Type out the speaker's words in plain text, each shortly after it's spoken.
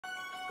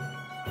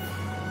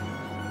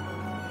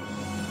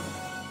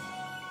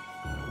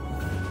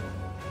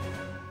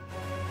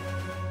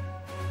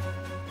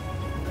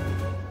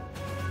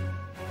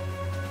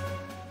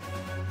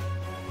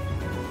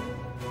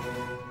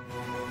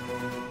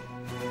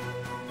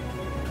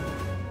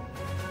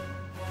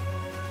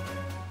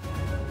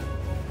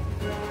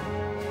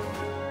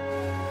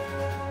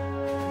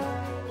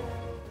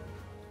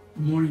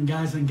morning,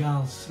 guys and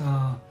gals.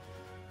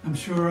 I'm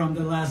sure I'm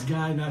the last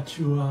guy that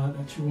you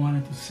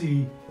wanted to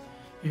see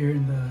here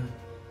in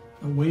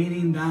the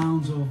waning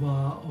downs of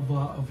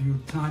your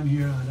time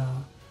here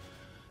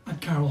at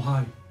Carroll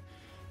High.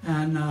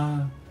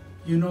 And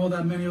you know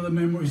that many of the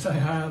memories I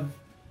have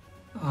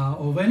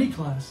of any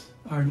class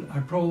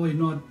are probably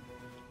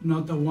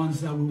not the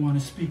ones that we want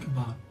to speak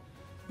about.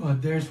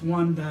 But there's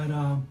one that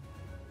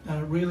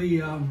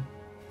really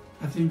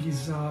I think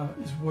is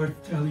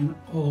worth telling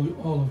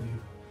all of you,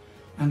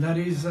 and that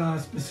is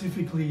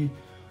specifically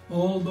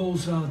all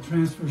those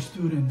transfer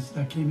students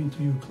that came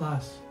into your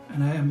class.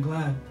 And I am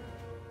glad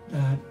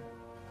that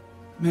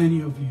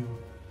many of you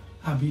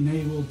have been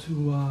able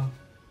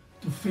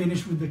to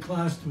finish with the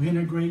class, to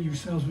integrate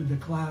yourselves with the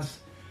class,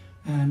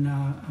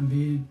 and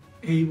be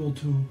able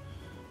to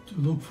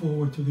look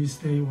forward to this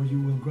day where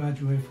you will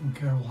graduate from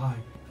Carroll High.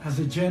 As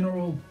a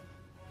general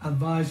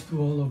advice to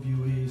all of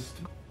you is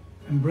to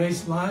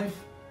embrace life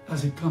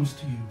as it comes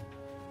to you,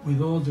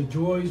 with all the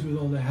joys, with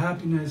all the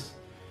happiness,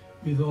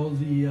 with all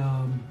the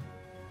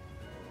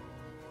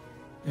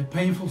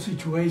painful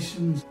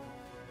situations.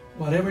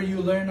 Whatever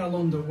you learn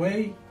along the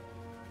way,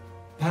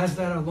 pass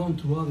that along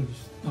to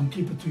others. Don't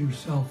keep it to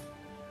yourself.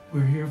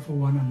 We're here for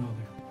one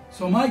another.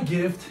 So my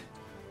gift,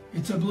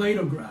 it's a blade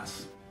of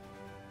grass.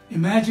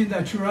 Imagine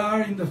that you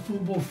are in the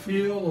football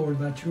field, or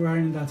that you are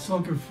in that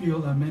soccer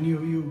field that many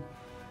of you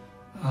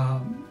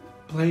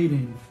played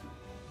in.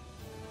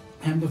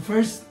 And the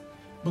first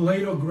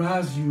blade of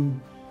grass you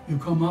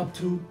come up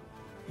to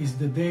is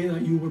the day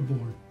that you were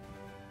born.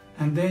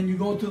 And then you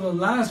go to the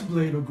last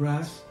blade of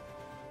grass,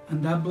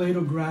 and that blade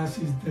of grass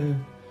is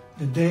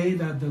the day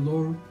that the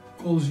Lord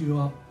calls you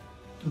up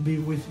to be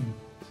with Him.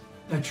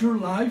 That your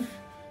life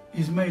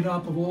is made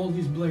up of all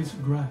these blades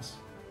of grass.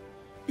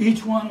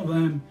 Each one of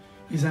them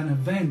is an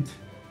event,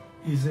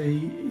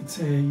 it's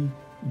a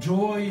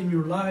joy in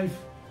your life,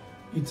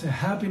 it's a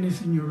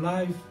happiness in your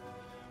life,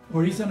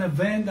 or it's an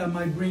event that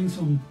might bring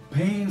some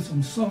pain,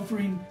 some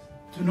suffering.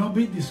 Do not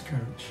be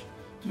discouraged.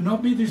 Do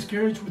not be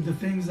discouraged with the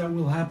things that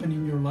will happen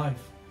in your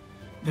life.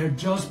 They're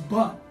just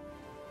but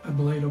a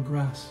blade of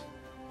grass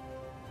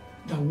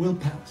that will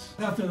pass.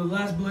 After the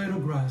last blade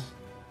of grass,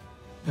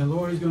 the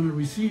Lord is going to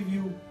receive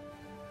you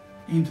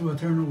into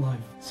eternal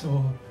life.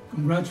 So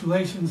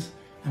congratulations,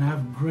 and have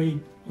a great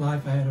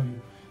life ahead of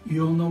you.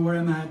 You all know where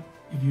I'm at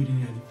if you need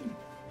anything.